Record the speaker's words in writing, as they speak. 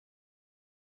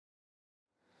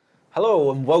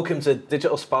Hello and welcome to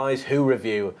Digital Spy's Who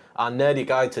Review, our nerdy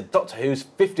guide to Doctor Who's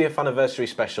 50th anniversary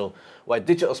special, where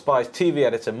Digital Spy's TV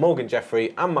editor Morgan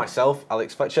Jeffrey and myself,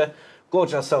 Alex Fletcher,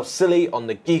 gorged ourselves silly on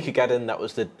the Geekageddon that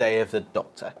was the Day of the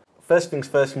Doctor. First things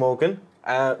first, Morgan,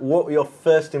 what were your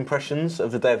first impressions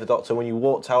of the Day of the Doctor when you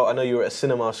walked out? I know you were at a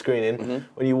cinema screening.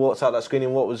 When you walked out that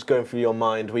screening, what was going through your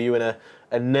mind? Were you in a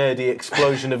nerdy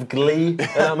explosion of glee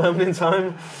at that moment in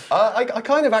time? I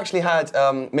kind of actually had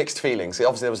mixed feelings.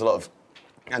 Obviously, there was a lot of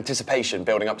anticipation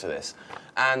building up to this.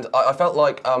 And I felt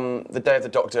like the Day of the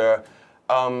Doctor,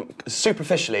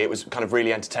 superficially, it was kind of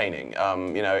really entertaining.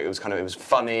 It was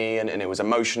funny and it was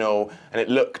emotional and it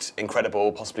looked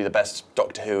incredible, possibly the best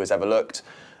Doctor Who has ever looked.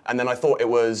 And then I thought it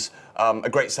was a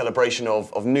great celebration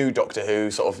of new Doctor Who,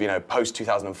 sort of,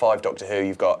 post-2005 Doctor Who.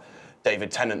 You've got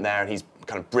David Tennant there and he's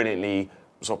kind of brilliantly,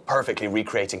 sort of perfectly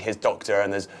recreating his Doctor,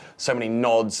 and there's so many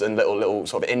nods and little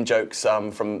sort of in-jokes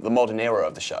from the modern era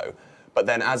of the show. But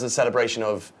then as a celebration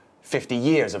of 50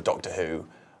 years of Doctor Who,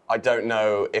 I don't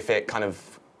know if it kind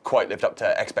of quite lived up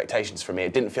to expectations for me.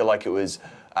 It didn't feel like it was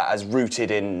as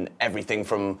rooted in everything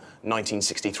from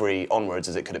 1963 onwards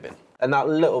as it could have been. And that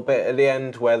little bit at the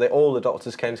end where all the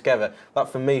Doctors came together, that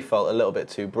for me felt a little bit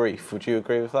too brief. Would you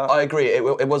agree with that? I agree.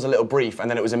 It was a little brief, and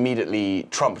then it was immediately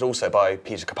trumped also by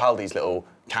Peter Capaldi's little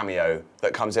cameo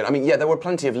that comes in. I mean, yeah, there were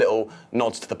plenty of little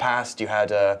nods to the past. You had,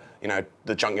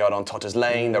 the junkyard on Totter's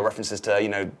Lane. There were references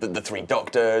to, the three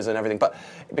Doctors and everything. But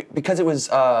because it was,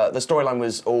 the storyline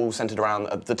was all centered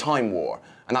around the Time War,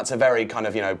 and that's a very kind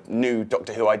of, new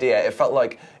Doctor Who idea. It felt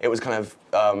like it was kind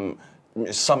of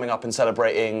summing up and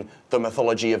celebrating the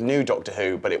mythology of new Doctor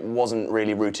Who, but it wasn't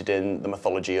really rooted in the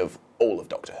mythology of all of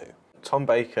Doctor Who. Tom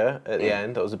Baker at the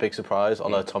end, that was a big surprise,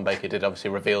 although Tom Baker did obviously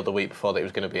reveal the week before that he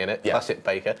was going to be in it. Yeah. Classic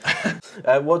Baker.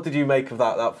 What did you make of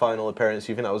that final appearance?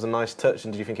 Do you think that was a nice touch,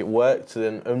 and did you think it worked?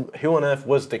 And who on earth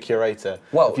was the curator?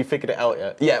 Well, have you figured it out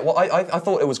yet? Yeah, well, I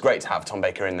thought it was great to have Tom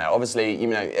Baker in there. Obviously,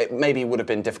 it maybe would have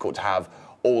been difficult to have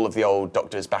all of the old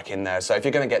Doctors back in there. So if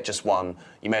you're going to get just one,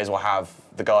 you may as well have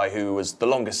the guy who was the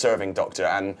longest-serving Doctor.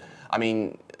 And, I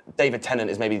mean, David Tennant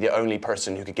is maybe the only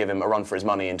person who could give him a run for his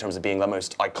money in terms of being the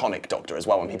most iconic Doctor as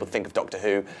well. When people think of Doctor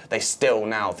Who, they still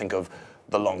now think of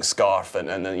the long scarf and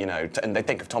they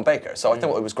think of Tom Baker. So I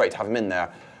thought it was great to have him in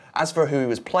there. As for who he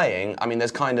was playing, I mean,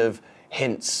 there's kind of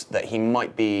hints that he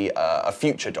might be a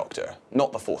future Doctor,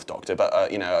 not the fourth Doctor, but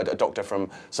a Doctor from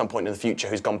some point in the future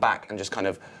who's gone back and just kind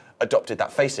of adopted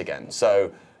that face again.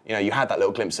 So, you had that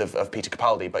little glimpse of Peter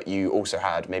Capaldi, but you also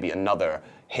had maybe another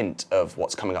hint of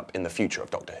what's coming up in the future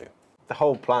of Doctor Who. The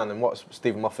whole plan and what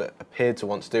Stephen Moffat appeared to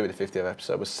want to do with the 50th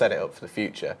episode was set it up for the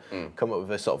future, come up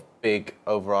with a sort of big,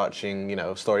 overarching,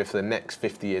 story for the next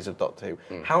 50 years of Doctor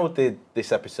Who. How did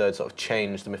this episode sort of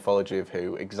change the mythology of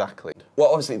Who exactly? Well,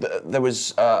 obviously, there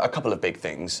was a couple of big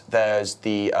things. There's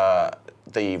the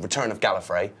return of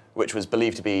Gallifrey, which was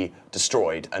believed to be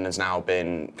destroyed and has now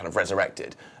been kind of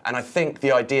resurrected. And I think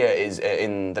the idea is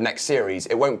in the next series,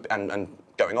 it won't, and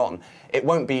going on, it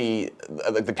won't be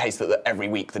the case that every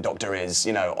week the Doctor is,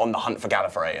 on the hunt for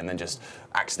Gallifrey and then just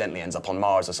accidentally ends up on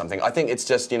Mars or something. I think it's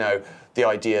just, the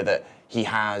idea that he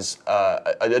has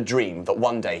a dream that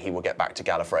one day he will get back to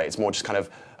Gallifrey. It's more just kind of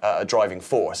a driving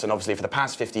force. And obviously for the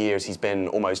past 50 years, he's been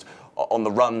almost on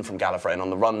the run from Gallifrey and on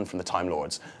the run from the Time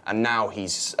Lords. And now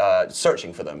he's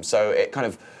searching for them. So it kind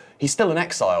of, he's still in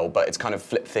exile, but it's kind of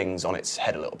flipped things on its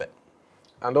head a little bit.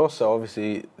 And also,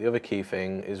 obviously, the other key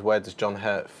thing is where does John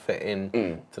Hurt fit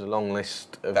in to the long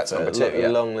list of That's number two, yeah.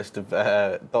 long list of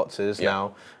Doctors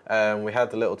now. We had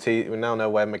the little we now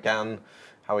know where McGann,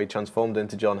 how he transformed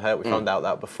into John Hurt. We found out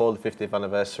that before the 50th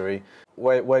anniversary.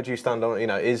 Where do you stand on?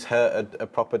 Is Hurt a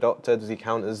proper Doctor? Does he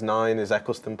count as 9? Is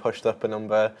Eccleston pushed up a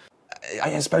number?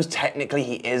 I suppose technically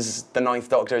he is the 9th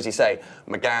Doctor, as you say.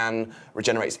 McGann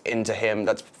regenerates into him.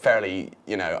 That's fairly,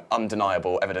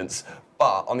 undeniable evidence.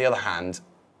 But on the other hand,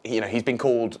 he's been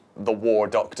called the War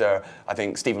Doctor. I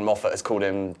think Stephen Moffat has called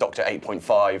him Doctor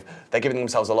 8.5. They're giving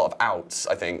themselves a lot of outs,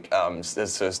 I think,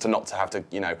 so as to not to have to,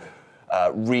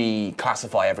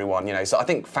 reclassify everyone, So I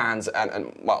think fans,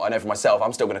 and well, I know for myself,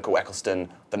 I'm still going to call Eccleston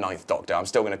the 9th Doctor. I'm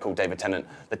still going to call David Tennant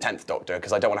the 10th Doctor,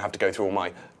 because I don't want to have to go through all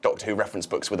my Doctor Who reference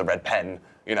books with a red pen,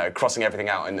 crossing everything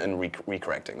out and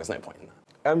recorrecting. There's no point in that.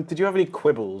 Did you have any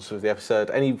quibbles with the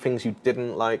episode? Any things you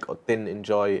didn't like or didn't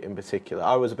enjoy in particular?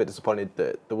 I was a bit disappointed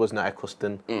that there was no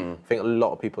Eccleston. I think a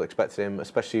lot of people expected him,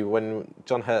 especially when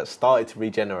John Hurt started to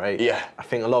regenerate. Yeah. I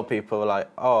think a lot of people were like,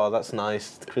 "Oh, that's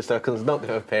nice. Chris Eccleston's not going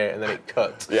to appear," and then it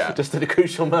cut. Yeah. Just at a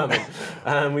crucial moment.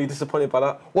 Were you disappointed by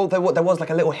that? Well, there was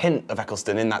like a little hint of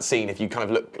Eccleston in that scene. If you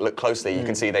kind of look closely, you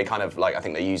can see they kind of like, I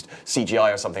think they used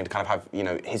CGI or something to kind of have, you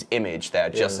know, his image there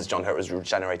just as John Hurt was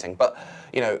regenerating. But,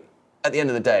 you know, at the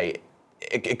end of the day,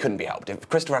 it couldn't be helped. If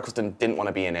Christopher Eccleston didn't want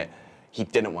to be in it, he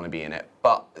didn't want to be in it.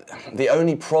 But the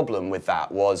only problem with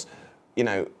that was, you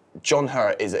know, John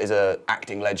Hurt is a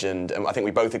acting legend, and I think we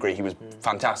both agree he was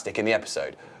fantastic in the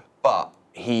episode. But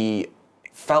he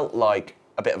felt like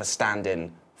a bit of a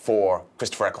stand-in for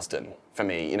Christopher Eccleston for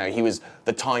me. You know, he was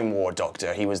the Time War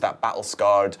Doctor. He was that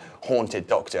battle-scarred, haunted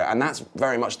Doctor, and that's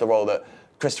very much the role that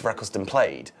Christopher Eccleston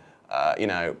played. You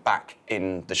know, back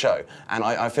in the show. And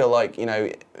I feel like, you know,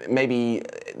 maybe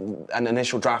an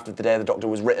initial draft of The Day of the Doctor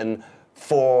was written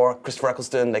for Christopher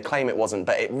Eccleston. They claim it wasn't,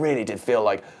 but it really did feel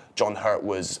like John Hurt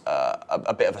was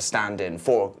a bit of a stand-in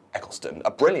for Eccleston.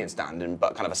 A brilliant stand-in,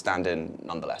 but kind of a stand-in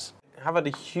nonetheless. I've had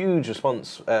a huge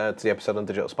response to the episode on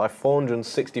Digital Spy,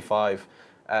 465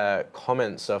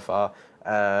 comments so far,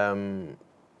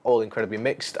 all incredibly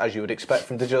mixed, as you would expect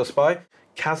from Digital Spy.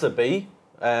 Kaza B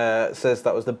says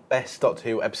that was the best Doctor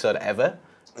Who episode ever.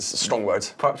 It's strong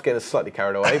words. Perhaps getting us slightly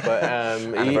carried away, but...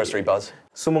 Anniversary buzz.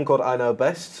 Someone called I Know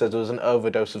Best said there was an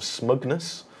overdose of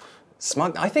smugness.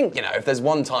 Smug? I think, you know, if there's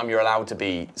one time you're allowed to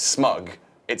be smug,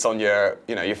 it's on your,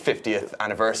 you know, your 50th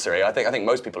anniversary. I think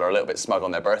most people are a little bit smug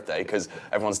on their birthday because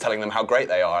everyone's telling them how great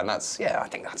they are, and that's, yeah, I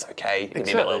think that's okay. You can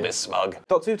be a little bit smug.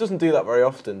 Doctor Who doesn't do that very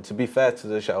often, to be fair to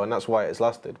the show, and that's why it's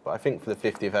lasted. But I think for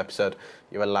the 50th episode,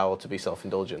 you're allowed to be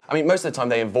self-indulgent. I mean, most of the time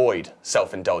they avoid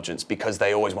self-indulgence because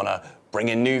they always want to bring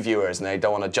in new viewers and they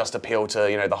don't want to just appeal to,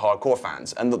 you know, the hardcore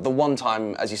fans. And the one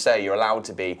time, as you say, you're allowed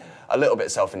to be a little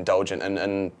bit self-indulgent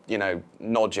and you know,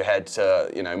 nod your head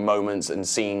to, you know, moments and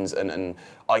scenes and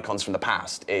icons from the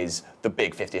past is the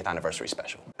big 50th anniversary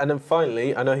special. And then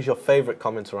finally, I know he's your favourite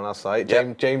commenter on our site,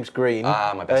 James Green,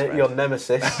 my best friend. your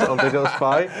nemesis on Digital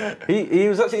Spy. He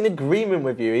was actually in agreement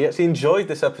with you. He actually enjoyed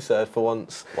this episode for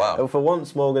once. Wow. For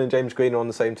once, Morgan and James Green are on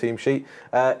the same team sheet.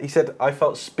 He said, I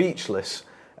felt speechless.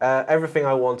 Everything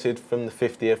I wanted from the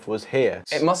 50th was here.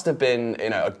 It must have been, you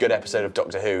know, a good episode of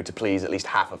Doctor Who to please at least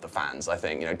half of the fans, I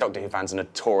think. You know, Doctor Who fans are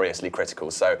notoriously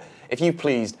critical, so if you've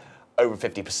pleased over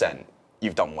 50%,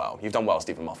 you've done well. You've done well,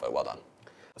 Stephen Moffat, well done.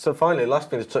 So finally, last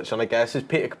thing to touch on, I guess, is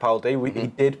Peter Capaldi. He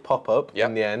did pop up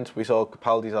in the end. We saw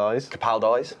Capaldi's eyes.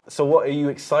 Capaldi eyes. So what, are you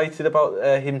excited about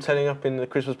him turning up in the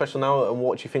Christmas special now, and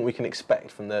what do you think we can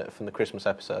expect from the Christmas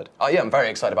episode? Yeah, I'm very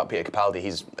excited about Peter Capaldi.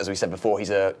 He's, as we said before,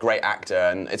 he's a great actor,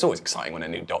 and it's always exciting when a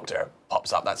new Doctor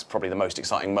pops up. That's probably the most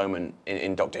exciting moment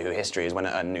in Doctor Who history, is when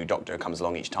a new Doctor comes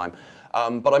along each time.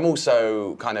 But I'm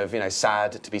also kind of, you know,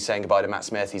 sad to be saying goodbye to Matt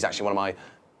Smith. He's actually one of my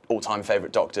all-time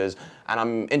favourite Doctors, and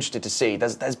I'm interested to see.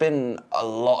 There's been a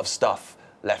lot of stuff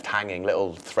left hanging,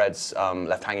 little threads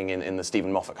left hanging in the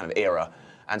Stephen Moffat kind of era,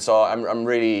 and so I'm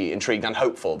really intrigued and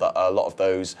hopeful that a lot of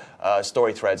those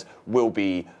story threads will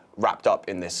be wrapped up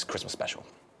in this Christmas special.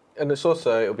 And it's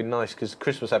also, it'll be nice because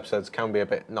Christmas episodes can be a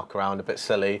bit knock around, a bit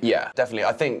silly. Yeah, definitely.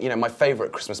 I think, you know, my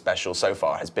favourite Christmas special so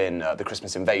far has been the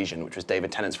Christmas Invasion, which was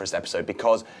David Tennant's first episode,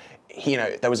 because you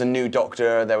know, there was a new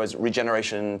Doctor, there was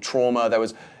regeneration trauma,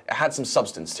 it had some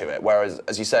substance to it. Whereas,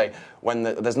 as you say, when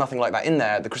there's nothing like that in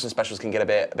there, the Christmas specials can get a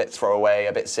bit throwaway,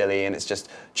 a bit silly, and it's just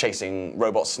chasing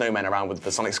robot snowmen around with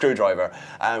the sonic screwdriver.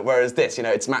 Whereas this, you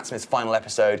know, it's Matt Smith's final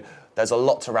episode. There's a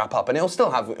lot to wrap up, and it'll still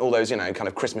have all those, you know, kind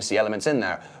of Christmassy elements in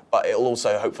there, but it'll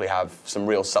also hopefully have some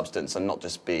real substance and not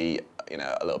just be, you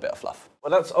know, a little bit of fluff.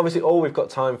 Well, that's obviously all we've got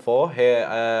time for here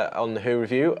on the Who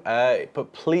Review,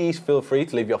 but please feel free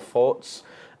to leave your thoughts,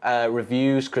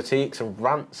 reviews, critiques and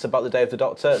rants about the Day of the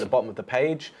Doctor at the bottom of the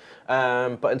page.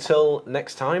 But until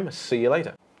next time, see you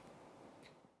later.